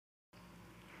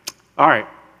All right.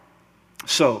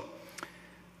 So,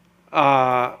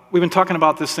 we've been talking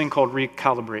about this thing called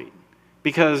recalibrate.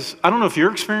 Because I don't know if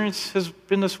your experience has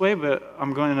been this way, but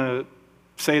I'm going to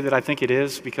say that I think it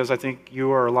is because I think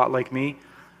you are a lot like me.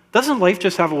 Doesn't life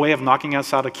just have a way of knocking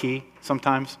us out of key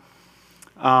sometimes?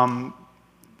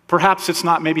 Perhaps it's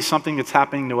not maybe something that's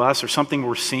happening to us or something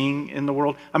we're seeing in the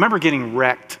world. I remember getting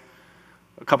wrecked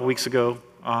a couple weeks ago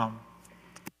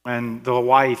when the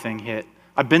Hawaii thing hit.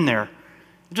 I've been there.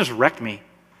 It just wrecked me.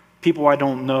 People I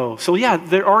don't know. So yeah,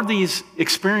 there are these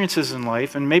experiences in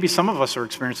life, and maybe some of us are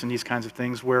experiencing these kinds of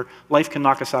things where life can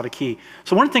knock us out of key.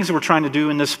 So one of the things that we're trying to do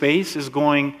in this space is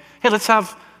going, hey, let's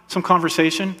have some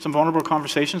conversation, some vulnerable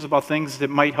conversations about things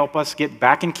that might help us get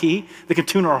back in key, that can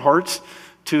tune our hearts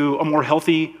to a more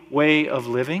healthy way of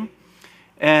living.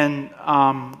 And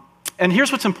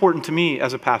here's what's important to me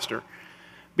as a pastor,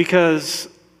 because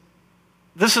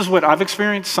this is what I've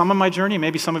experienced, some of my journey,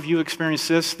 maybe some of you experienced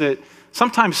this, that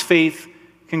sometimes faith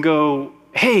can go,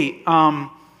 hey,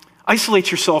 isolate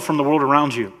yourself from the world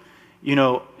around you. You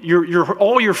know,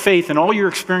 all your faith and all your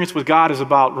experience with God is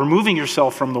about removing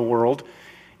yourself from the world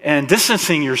and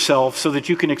distancing yourself so that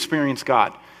you can experience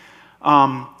God.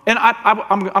 And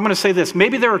I'm going to say this.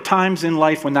 Maybe there are times in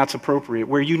life when that's appropriate,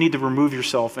 where you need to remove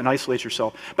yourself and isolate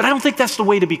yourself. But I don't think that's the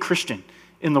way to be Christian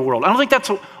in the world. I don't think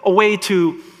that's a way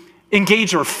to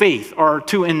engage our faith or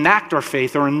to enact our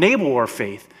faith or enable our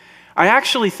faith. I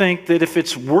actually think that if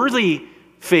it's worthy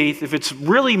faith, if it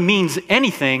really means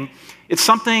anything, it's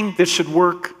something that should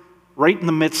work right in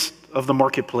the midst of the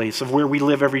marketplace of where we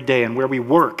live every day and where we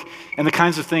work and the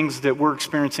kinds of things that we're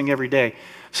experiencing every day.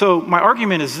 So my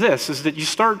argument is this, is that you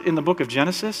start in the book of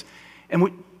Genesis,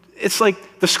 and it's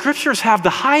like the scriptures have the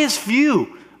highest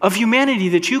view of humanity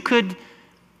that you could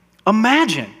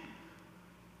imagine.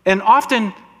 And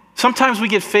often, sometimes we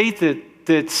get faith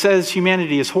that says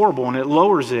humanity is horrible and it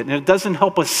lowers it and it doesn't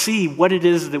help us see what it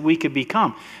is that we could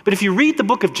become. But if you read the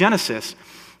book of Genesis,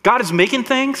 God is making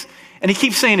things and he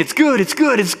keeps saying it's good, it's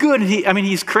good, it's good. And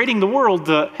he's creating the world,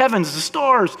 the heavens, the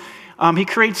stars. He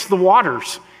creates the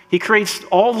waters. He creates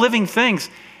all living things.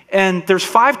 And there's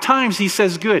 5 times he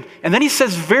says good. And then he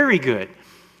says very good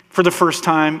for the first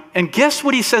time. And guess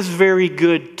what he says very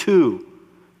good to?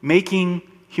 Making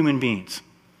human beings.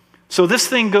 So this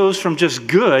thing goes from just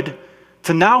good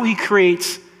to now he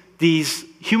creates these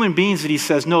human beings that he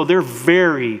says, no, they're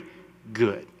very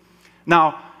good.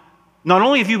 Now, not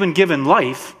only have you been given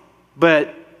life,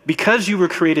 but because you were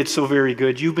created so very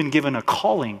good, you've been given a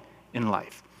calling in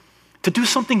life. To do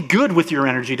something good with your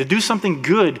energy, to do something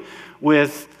good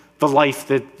with the life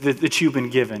that you've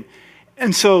been given.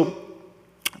 And so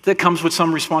that comes with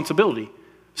some responsibility.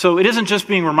 So it isn't just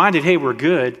being reminded, hey, we're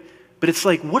good, but it's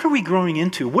like, what are we growing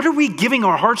into? What are we giving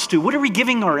our hearts to? What are we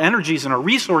giving our energies and our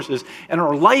resources and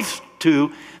our life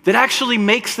to that actually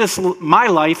makes this, my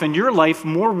life and your life,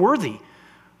 more worthy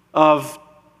of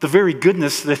the very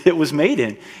goodness that it was made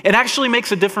in? It actually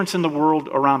makes a difference in the world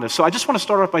around us. So I just want to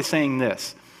start off by saying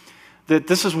this, that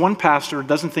this is one pastor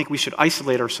doesn't think we should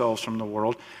isolate ourselves from the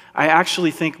world. I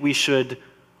actually think we should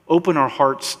open our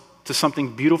hearts to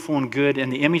something beautiful and good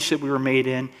and the image that we were made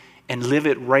in and live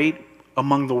it right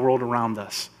among the world around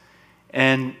us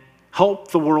and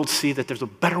help the world see that there's a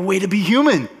better way to be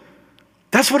human.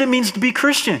 That's what it means to be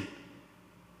Christian.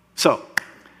 So,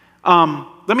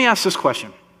 let me ask this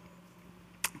question.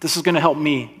 This is going to help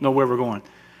me know where we're going.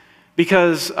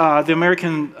 Because the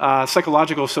American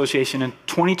Psychological Association in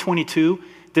 2022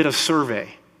 did a survey,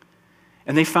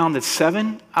 and they found that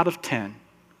 7 out of 10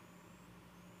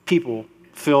 people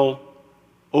feel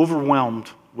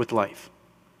overwhelmed with life.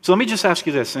 So let me just ask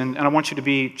you this, and I want you to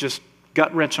be just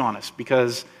gut-wrench honest,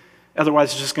 because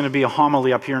otherwise it's just going to be a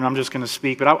homily up here and I'm just going to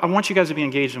speak, but I want you guys to be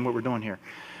engaged in what we're doing here.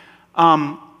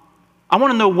 I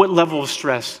want to know what level of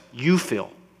stress you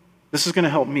feel. This is going to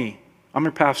help me. I'm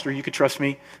your pastor. You could trust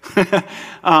me.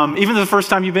 Even the first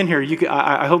time you've been here,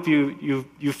 I hope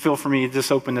you feel for me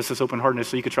this openness, this open-heartedness,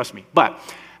 so you could trust me. But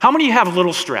how many of you have a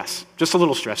little stress? Just a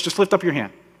little stress. Just lift up your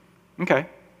hand. Okay.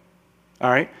 All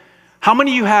right. How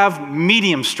many of you have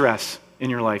medium stress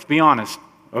in your life? Be honest.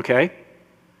 Okay.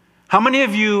 How many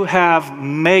of you have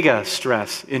mega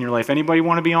stress in your life? Anybody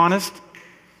want to be honest?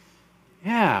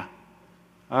 Yeah.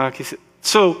 Okay.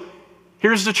 So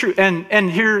here's the truth.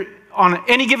 And here, on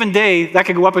any given day, that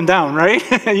could go up and down, right?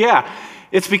 Yeah.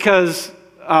 It's because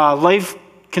life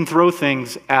can throw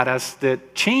things at us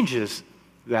that changes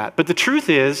that. But the truth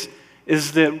is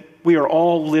that we are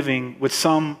all living with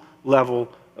some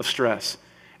level of stress.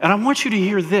 And I want you to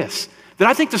hear this, that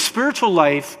I think the spiritual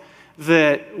life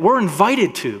that we're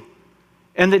invited to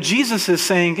and that Jesus is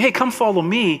saying, hey, come follow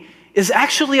me, is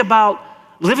actually about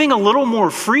living a little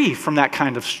more free from that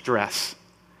kind of stress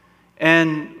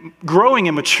and growing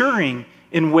and maturing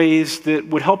in ways that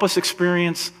would help us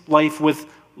experience life with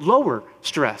lower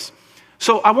stress.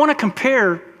 So I want to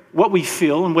compare what we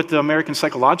feel and what the American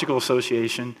Psychological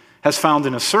Association has found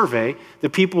in a survey,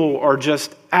 that people are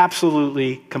just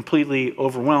absolutely, completely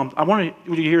overwhelmed. I want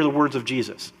you to hear the words of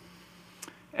Jesus.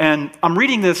 And I'm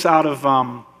reading this out of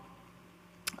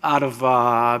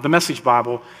the Message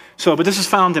Bible. But this is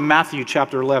found in Matthew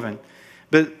chapter 11.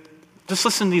 But just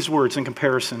listen to these words in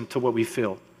comparison to what we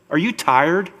feel. Are you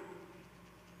tired,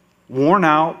 worn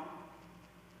out,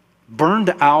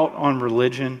 burned out on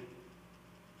religion?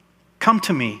 Come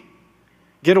to me.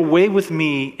 Get away with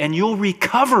me, and you'll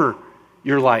recover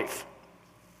your life.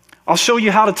 I'll show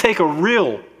you how to take a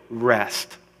real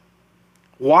rest.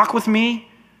 Walk with me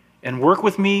and work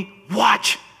with me.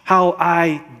 Watch how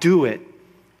I do it.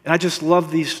 And I just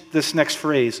love this next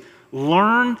phrase.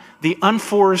 Learn the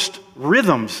unforced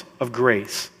rhythms of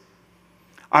grace.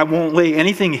 I won't lay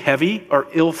anything heavy or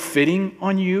ill-fitting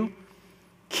on you.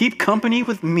 Keep company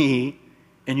with me,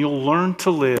 and you'll learn to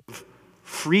live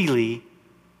freely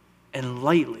and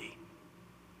lightly.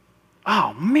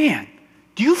 Oh, man.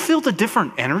 Do you feel the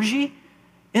different energy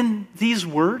in these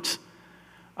words?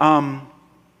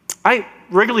 I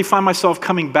regularly find myself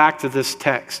coming back to this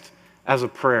text as a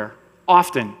prayer,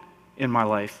 often in my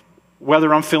life.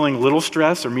 Whether I'm feeling little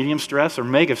stress or medium stress or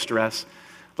mega stress,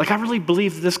 I really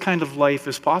believe this kind of life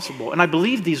is possible. And I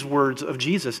believe these words of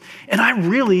Jesus. And I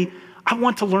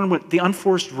want to learn what the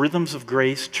unforced rhythms of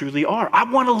grace truly are. I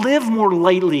want to live more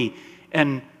lightly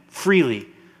and freely.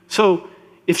 So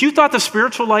if you thought the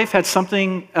spiritual life had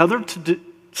something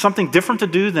different to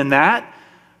do than that,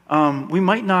 we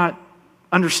might not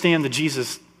understand the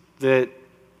Jesus that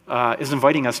is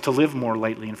inviting us to live more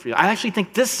lightly and freely. I actually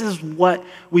think this is what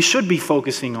we should be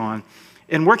focusing on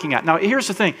and working at. Now, here's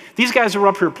the thing. These guys are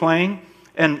up here playing,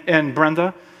 and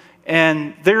Brenda,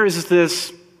 and there is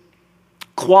this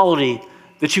quality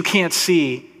that you can't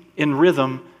see in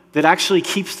rhythm that actually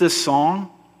keeps this song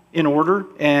in order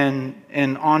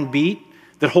and on beat,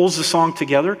 that holds the song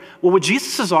together. Well, what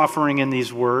Jesus is offering in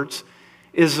these words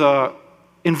is an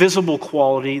invisible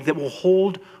quality that will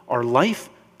hold our life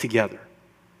together.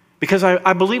 Because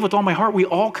I believe with all my heart, we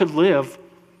all could live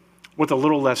with a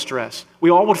little less stress. We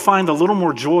all would find a little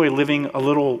more joy living a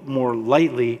little more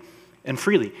lightly and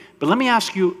freely. But let me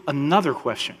ask you another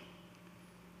question.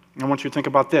 I want you to think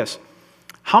about this.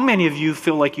 How many of you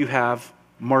feel like you have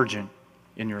margin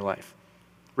in your life?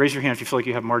 Raise your hand if you feel like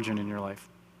you have margin in your life.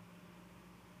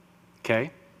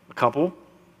 Okay, a couple.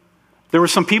 There were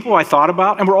some people I thought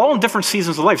about, and we're all in different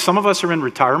seasons of life. Some of us are in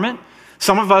retirement.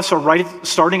 Some of us are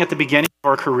starting at the beginning of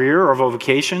our career or of our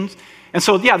vocations. And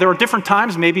so, yeah, there are different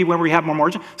times maybe when we have more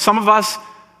margin. Some of us,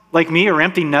 like me, are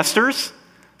empty nesters.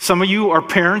 Some of you are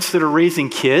parents that are raising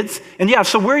kids. And yeah,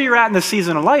 so where you're at in the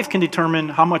season of life can determine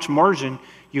how much margin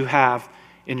you have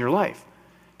in your life.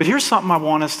 But here's something I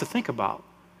want us to think about.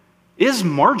 Is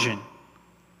margin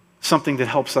something that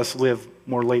helps us live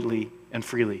more lightly and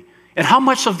freely? And how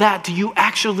much of that do you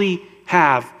actually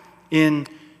have in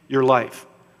your life?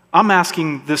 I'm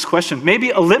asking this question. Maybe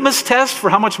a litmus test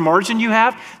for how much margin you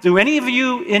have. Do any of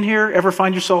you in here ever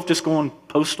find yourself just going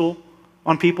postal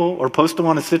on people or postal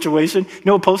on a situation? You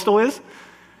know what postal is?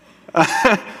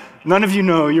 None of you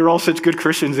know. You're all such good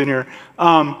Christians in here.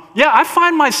 Yeah, I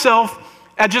find myself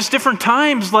at just different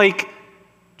times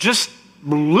just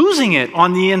losing it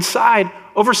on the inside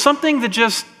over something that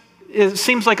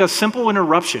seems like a simple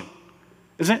interruption.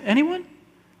 Isn't anyone?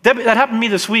 Debbie, that happened to me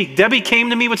this week. Debbie came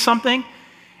to me with something,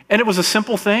 and it was a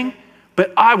simple thing,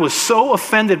 but I was so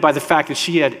offended by the fact that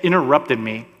she had interrupted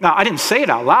me. Now, I didn't say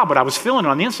it out loud, but I was feeling it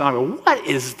on the inside. I go, what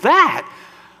is that?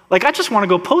 I just want to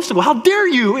go post and go, how dare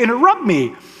you interrupt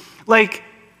me?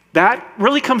 That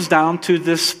really comes down to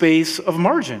this space of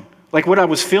margin. What I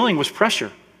was feeling was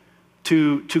pressure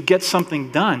to get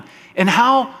something done. And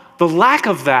how the lack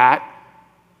of that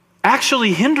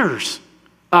actually hinders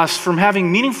us from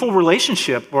having meaningful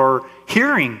relationship or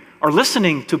hearing or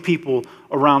listening to people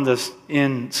around us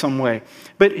in some way.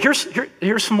 But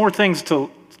here's some more things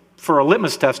for a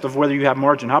litmus test of whether you have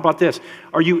margin. How about this?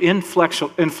 Are you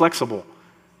inflexible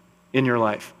in your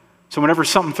life? So whenever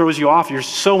something throws you off, you're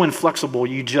so inflexible,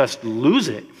 you just lose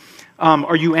it.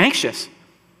 Are you anxious?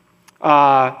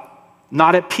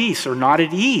 Not at peace or not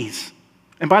at ease?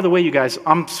 And by the way, you guys,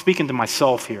 I'm speaking to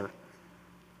myself here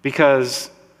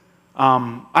because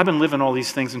I've been living all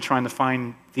these things and trying to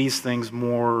find these things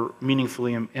more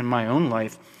meaningfully in my own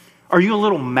life. Are you a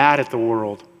little mad at the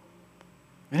world?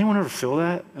 Anyone ever feel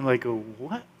that? And go,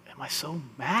 what am I so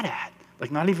mad at?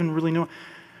 Not even really knowing.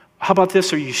 How about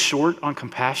this? Are you short on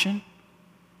compassion?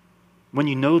 When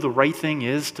you know the right thing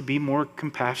is to be more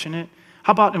compassionate?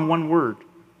 How about in one word?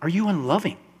 Are you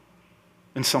unloving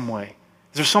in some way?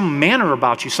 Is there some manner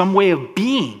about you, some way of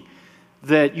being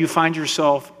that you find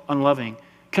yourself unloving?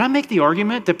 Can I make the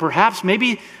argument that perhaps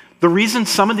maybe the reason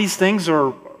some of these things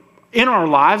are in our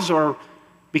lives are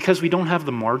because we don't have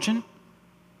the margin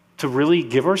to really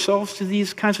give ourselves to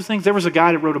these kinds of things? There was a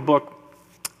guy that wrote a book,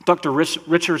 Dr.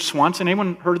 Richard Swanson.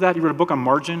 Anyone heard of that? He wrote a book on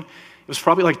margin. It was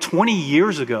probably like 20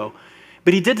 years ago.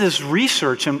 But he did this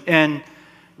research, and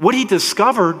what he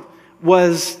discovered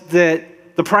was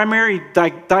that the primary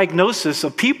diagnosis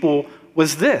of people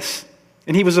was this,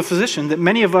 and he was a physician, that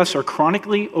many of us are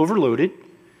chronically overloaded,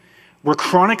 we're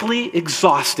chronically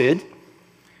exhausted,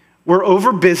 we're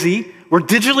overbusy, we're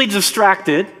digitally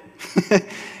distracted,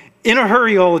 in a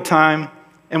hurry all the time,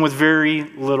 and with very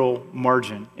little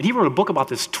margin. And he wrote a book about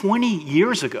this 20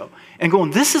 years ago, and going,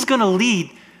 this is going to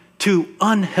lead to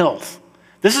unhealth.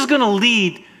 This is going to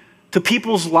lead to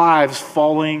people's lives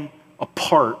falling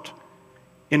apart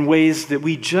in ways that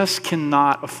we just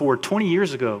cannot afford. 20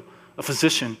 years ago, a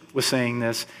physician was saying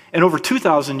this, and over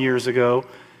 2,000 years ago,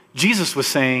 Jesus was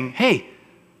saying, hey,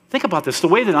 think about this. The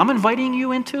way that I'm inviting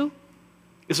you into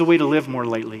is a way to live more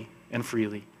lightly and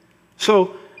freely.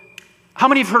 So, how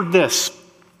many have heard this?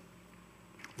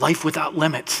 Life without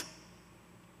limits.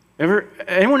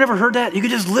 Anyone ever heard that? You could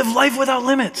just live life without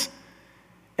limits.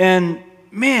 And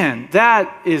man,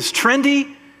 that is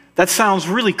trendy. That sounds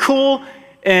really cool.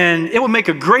 And it would make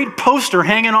a great poster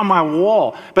hanging on my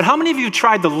wall. But how many of you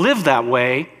tried to live that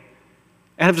way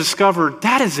and have discovered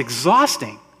that is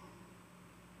exhausting?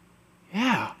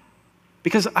 Yeah.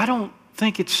 Because I don't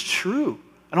think it's true.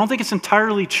 I don't think it's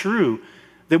entirely true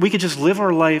that we could just live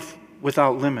our life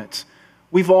without limits.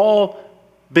 We've all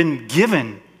been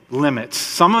given limits.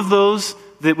 Some of those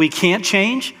that we can't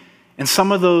change, and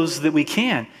some of those that we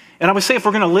can. And I would say if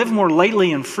we're going to live more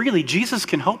lightly and freely, Jesus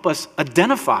can help us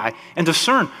identify and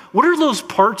discern what are those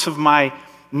parts of my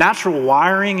natural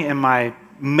wiring and my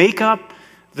makeup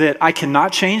that I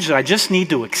cannot change, that I just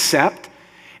need to accept?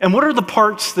 And what are the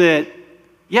parts that,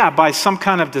 by some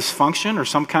kind of dysfunction or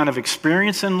some kind of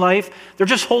experience in life, they're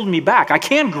just holding me back. I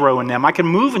can grow in them. I can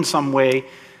move in some way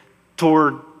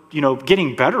toward,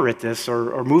 getting better at this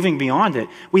or moving beyond it.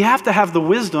 We have to have the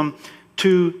wisdom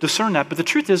to discern that. But the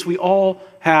truth is we all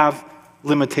have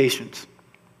limitations.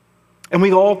 And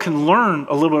we all can learn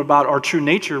a little bit about our true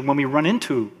nature when we run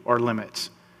into our limits.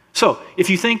 So if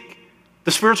you think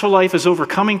the spiritual life is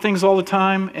overcoming things all the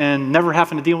time and never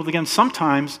having to deal with it again,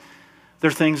 sometimes there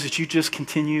are things that you just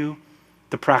continue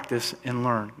to practice and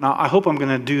learn. Now, I hope I'm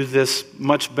going to do this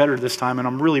much better this time, and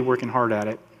I'm really working hard at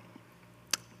it.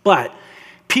 But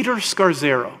Pete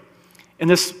Scarzero, in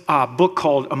this book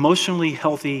called Emotionally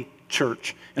Healthy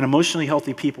Church and Emotionally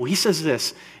Healthy People, he says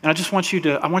this, and I want you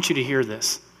to hear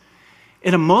this.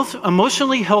 In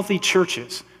emotionally healthy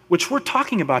churches, which we're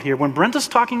talking about here, when Brenda's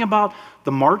talking about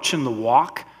the march and the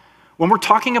walk, when we're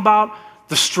talking about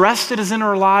the stress that is in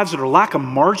our lives or the lack of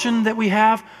margin that we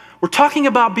have, we're talking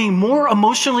about being more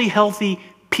emotionally healthy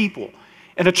people.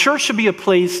 And a church should be a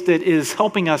place that is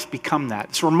helping us become that.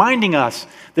 It's reminding us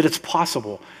that it's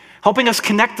possible, helping us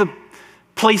connect the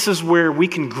places where we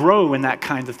can grow in that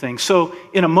kind of thing. So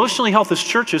in emotionally healthy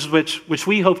churches, which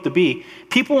we hope to be,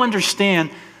 people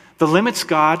understand the limits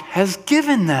God has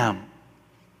given them.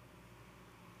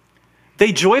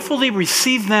 They joyfully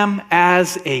receive them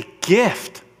as a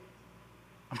gift.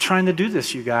 I'm trying to do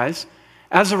this, you guys.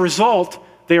 As a result,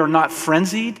 they are not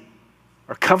frenzied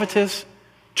or covetous,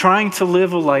 trying to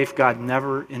live a life God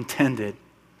never intended.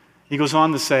 He goes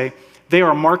on to say, they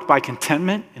are marked by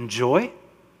contentment and joy.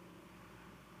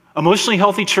 Emotionally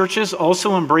healthy churches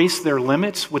also embrace their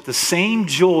limits with the same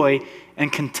joy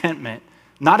and contentment,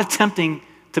 not attempting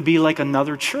to be like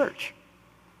another church.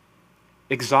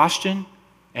 Exhaustion,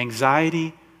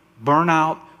 anxiety,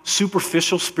 burnout,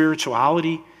 superficial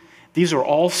spirituality, these are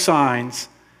all signs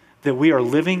that we are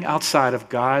living outside of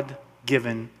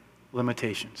God-given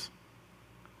limitations.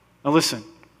 Now listen,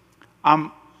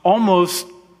 I'm almost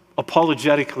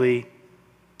apologetically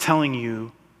telling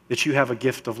you that you have a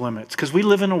gift of limits, because we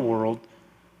live in a world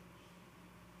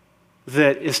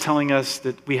that is telling us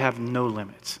that we have no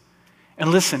limits.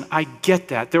 And listen, I get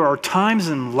that. There are times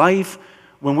in life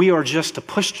when we are just to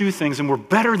push through things and we're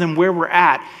better than where we're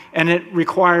at, and it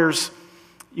requires,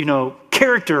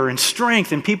 character and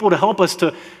strength and people to help us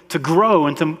to grow.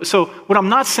 And so what I'm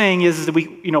not saying is that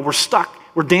we're stuck,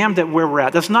 we're damned at where we're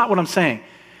at. That's not what I'm saying.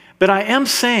 But I am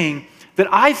saying that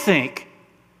I think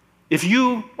if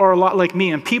you are a lot like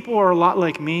me and people are a lot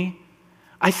like me,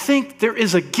 I think there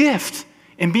is a gift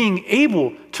and being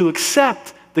able to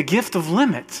accept the gift of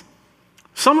limits.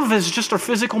 Some of it is just our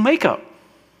physical makeup.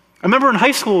 I remember in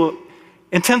high school,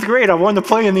 in 10th grade, I wanted to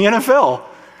play in the NFL.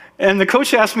 And the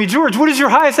coach asked me, George, what is your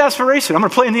highest aspiration? I'm going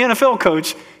to play in the NFL,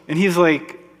 coach. And he's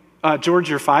like, George,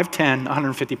 you're 5'10",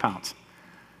 150 pounds.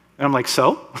 And I'm like,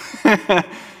 so?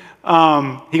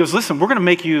 He goes, listen, we're going to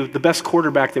make you the best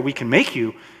quarterback that we can make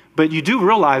you, but you do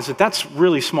realize that that's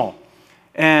really small.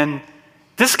 And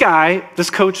this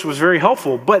coach was very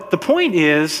helpful. But the point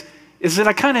is that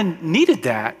I kind of needed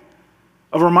that,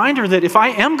 a reminder that if I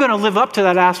am going to live up to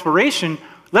that aspiration,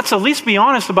 let's at least be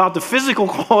honest about the physical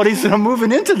qualities that I'm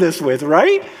moving into this with,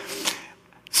 right?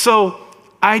 So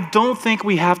I don't think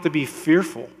we have to be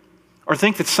fearful or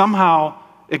think that somehow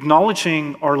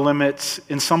acknowledging our limits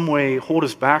in some way hold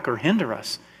us back or hinder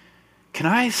us. Can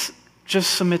I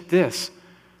just submit this?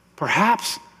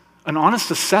 Perhaps an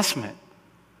honest assessment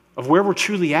of where we're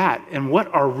truly at and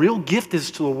what our real gift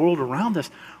is to the world around us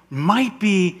might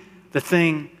be the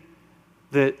thing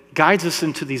that guides us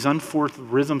into these unforced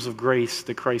rhythms of grace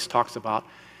that Christ talks about.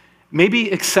 Maybe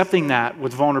accepting that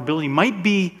with vulnerability might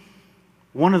be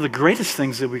one of the greatest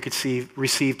things that we could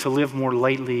receive to live more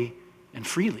lightly and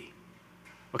freely.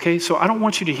 Okay, so I don't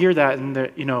want you to hear that and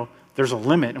that, there's a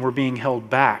limit and we're being held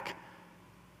back.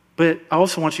 But I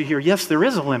also want you to hear, yes, there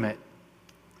is a limit.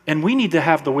 And we need to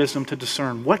have the wisdom to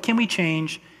discern what can we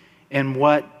change and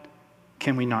what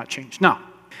can we not change. Now,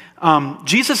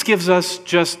 Jesus gives us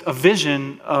just a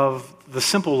vision of the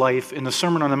simple life in the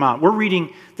Sermon on the Mount. We're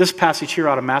reading this passage here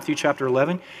out of Matthew chapter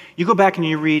 11. You go back and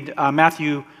you read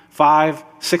Matthew 5,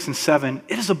 6, and 7.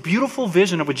 It is a beautiful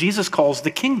vision of what Jesus calls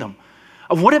the kingdom,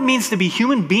 of what it means to be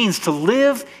human beings, to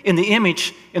live in the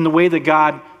image in the way that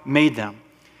God made them.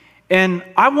 And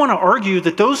I want to argue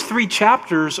that those 3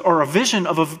 chapters are a vision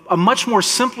of a much more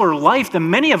simpler life than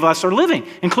many of us are living,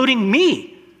 including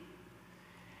me.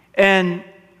 And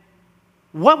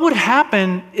what would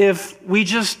happen if we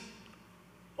just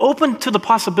opened to the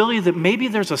possibility that maybe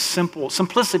there's a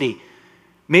simplicity,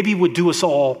 maybe would do us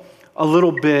all a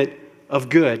little bit of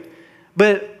good?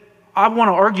 But I want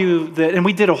to argue that, and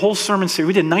we did a whole sermon series,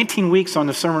 we did 19 weeks on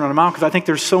the Sermon on the Mount because I think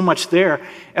there's so much there.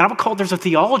 And I would call it there's a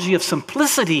theology of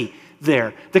simplicity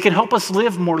there that can help us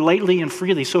live more lightly and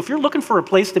freely. So if you're looking for a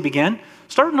place to begin,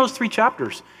 start in those 3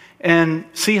 chapters and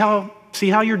see how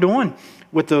you're doing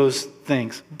with those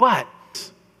things. But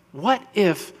what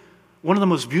if one of the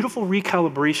most beautiful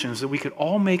recalibrations that we could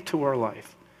all make to our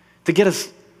life to get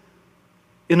us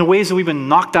in the ways that we've been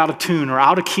knocked out of tune or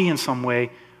out of key in some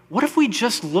way, what if we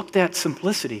just looked at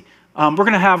simplicity? We're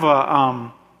going to have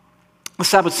a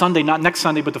Sabbath Sunday, not next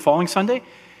Sunday, but the following Sunday.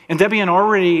 And Debbie and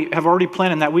I have already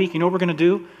planned in that week. You know what we're going to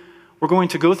do? We're going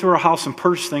to go through our house and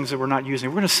purge things that we're not using.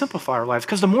 We're going to simplify our lives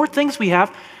because the more things we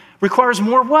have requires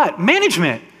more what?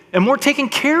 Management and more taking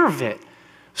care of it.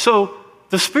 So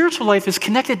the spiritual life is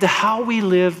connected to how we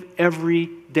live every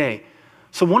day.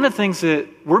 So one of the things that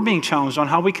we're being challenged on,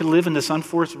 how we can live in this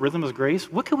unforced rhythm of grace,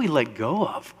 what can we let go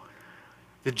of?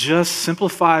 It just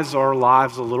simplifies our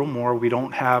lives a little more. We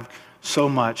don't have so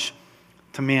much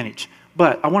to manage.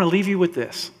 But I want to leave you with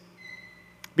this.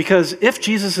 Because if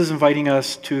Jesus is inviting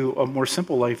us to a more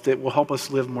simple life that will help us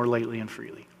live more lightly and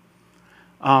freely,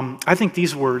 I think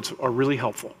these words are really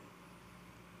helpful.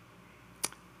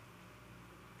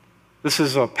 This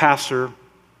is a pastor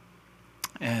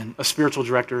and a spiritual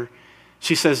director.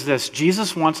 She says this: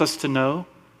 Jesus wants us to know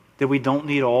that we don't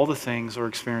need all the things or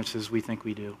experiences we think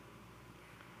we do.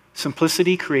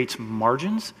 Simplicity creates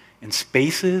margins and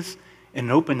spaces and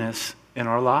openness in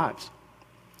our lives.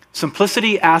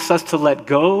 Simplicity asks us to let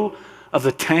go of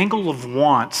the tangle of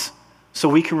wants so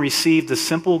we can receive the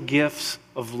simple gifts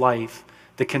of life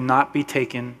that cannot be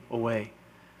taken away.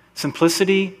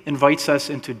 Simplicity invites us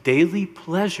into daily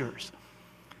pleasures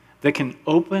that can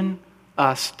open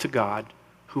us to God,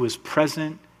 who is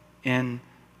present in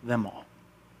them all.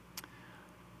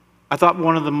 I thought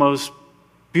one of the most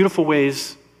beautiful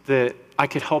ways that I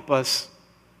could help us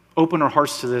open our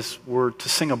hearts to this were to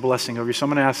sing a blessing over you. So I'm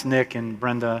going to ask Nick and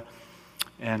Brenda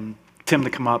and Tim to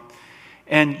come up.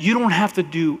 And you don't have to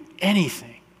do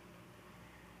anything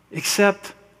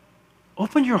except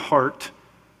open your heart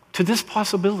to this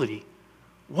possibility.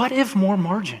 What if more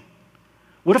margin?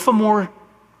 What if a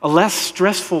less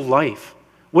stressful life?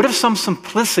 What if some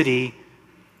simplicity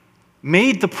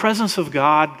made the presence of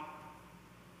God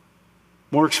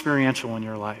more experiential in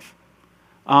your life?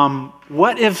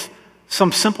 What if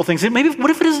some simple things, what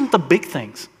if it isn't the big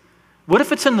things? What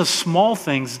if it's in the small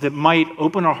things that might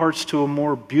open our hearts to a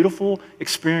more beautiful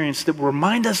experience that will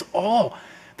remind us all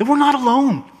that we're not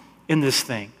alone in this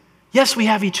thing? Yes, we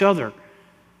have each other,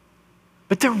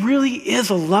 But there really is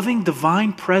a loving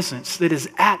divine presence that is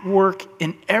at work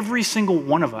in every single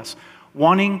one of us,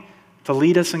 wanting to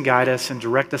lead us and guide us and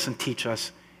direct us and teach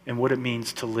us in what it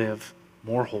means to live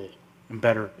more whole and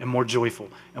better and more joyful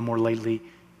and more lightly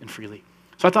and freely.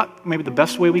 So I thought maybe the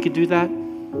best way we could do that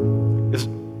is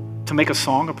to make a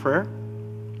song, a prayer.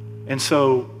 And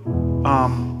so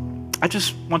I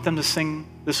just want them to sing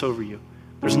this over you.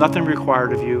 There's nothing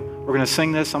required of you. We're going to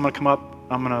sing this. I'm going to come up.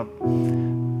 I'm going to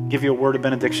give you a word of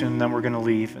benediction, and then we're going to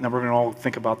leave, and then we're going to all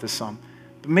think about this some.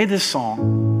 But may this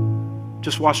song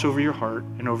just wash over your heart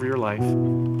and over your life,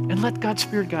 and let God's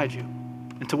Spirit guide you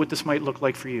into what this might look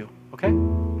like for you, okay?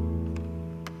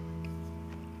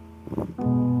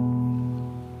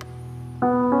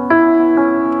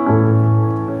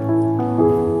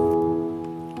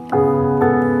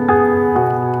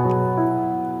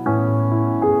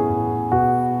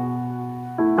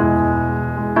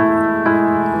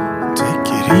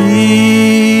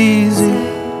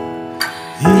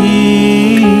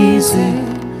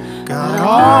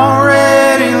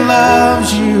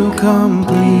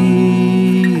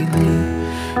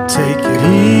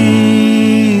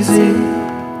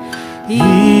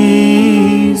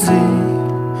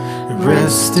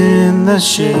 The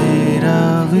shade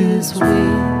of his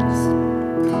wings.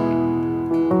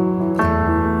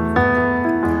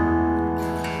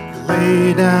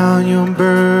 Lay down your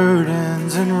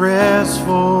burdens and rest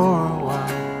for a while.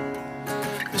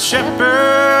 The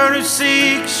shepherd who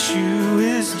seeks you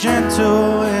is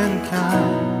gentle and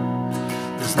kind.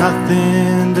 There's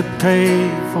nothing to pay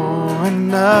for and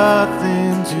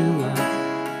nothing to earn,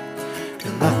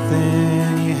 and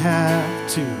nothing you have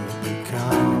to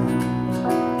become.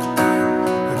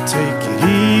 Take it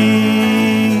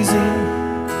easy,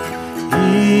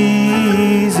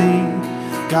 easy.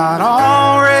 God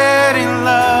already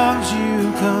loves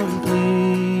you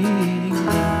completely.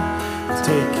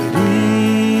 Take it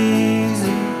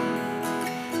easy,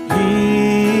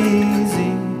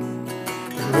 easy.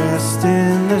 Rest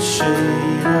in the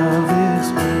shade of his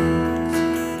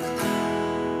wings.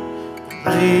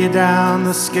 Lay down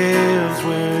the scales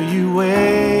where you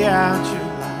weigh out your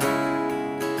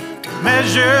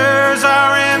measures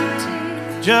are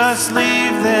empty, just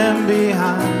leave them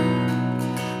behind.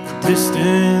 The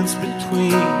distance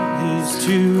between his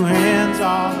two hands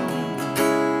are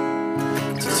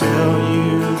enough to tell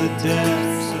you the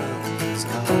depths of his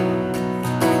love.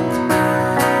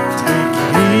 Take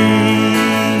it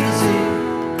easy,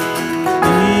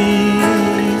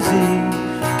 easy.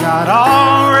 God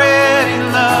already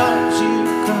loves you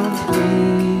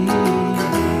completely.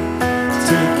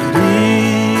 Take it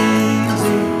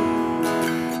easy,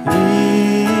 easy.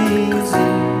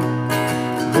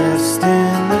 Rest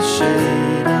in the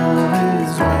shade of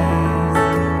his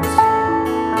wings.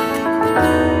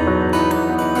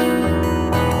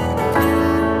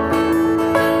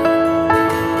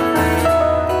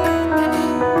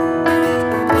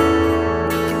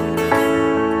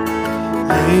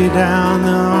 Lay down the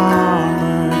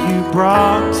armor you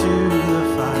brought to the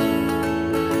fight.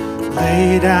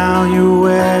 Lay down your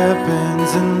weapons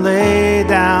and lay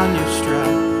down your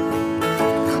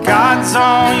strife. God's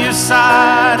on your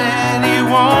side and he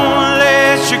won't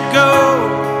let you go.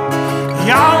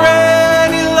 He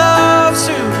already loves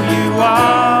who you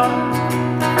are.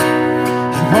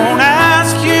 He won't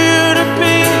ask you to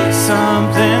be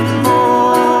something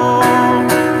more.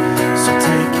 So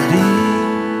take it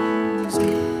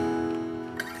easy,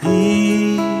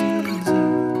 easy.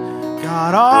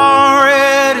 God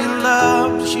already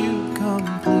loves you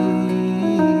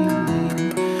completely.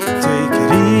 Take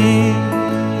it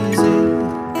easy,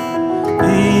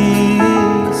 easy.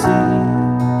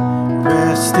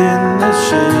 Rest in the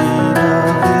shade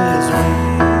of his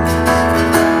wings.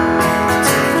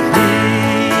 Take it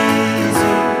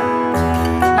easy,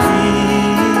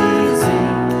 easy.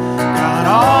 God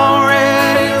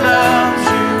already loves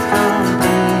you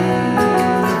completely.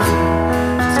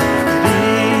 Take it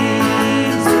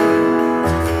easy,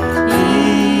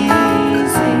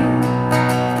 easy.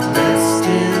 Rest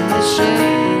in the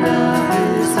shade of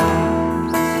his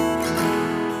wings.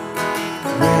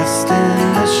 Rest in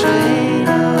the shade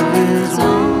of his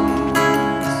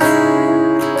wings.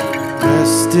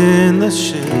 Rest in the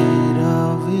shade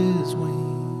of his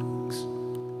wings.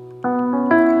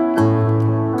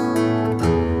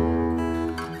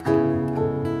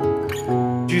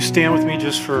 Would you stand with me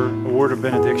just for a word of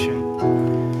benediction?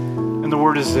 And the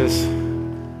word is this: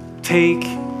 take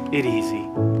it easy.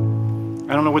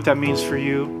 I don't know what that means for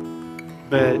you,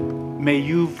 but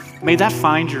may that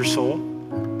find your soul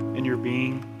and your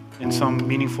being in some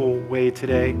meaningful way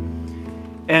today.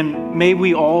 And may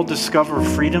we all discover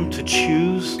freedom to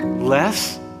choose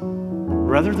less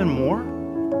rather than more.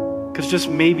 Because just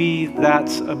maybe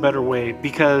that's a better way,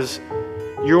 because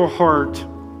your heart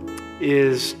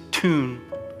is tuned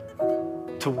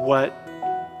to what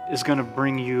is going to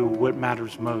bring you what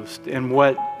matters most and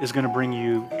what is going to bring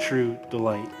you true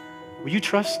delight. Will you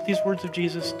trust these words of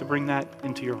Jesus to bring that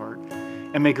into your heart?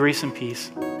 And may grace and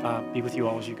peace be with you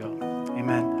all as you go.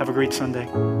 Amen. Have a great Sunday.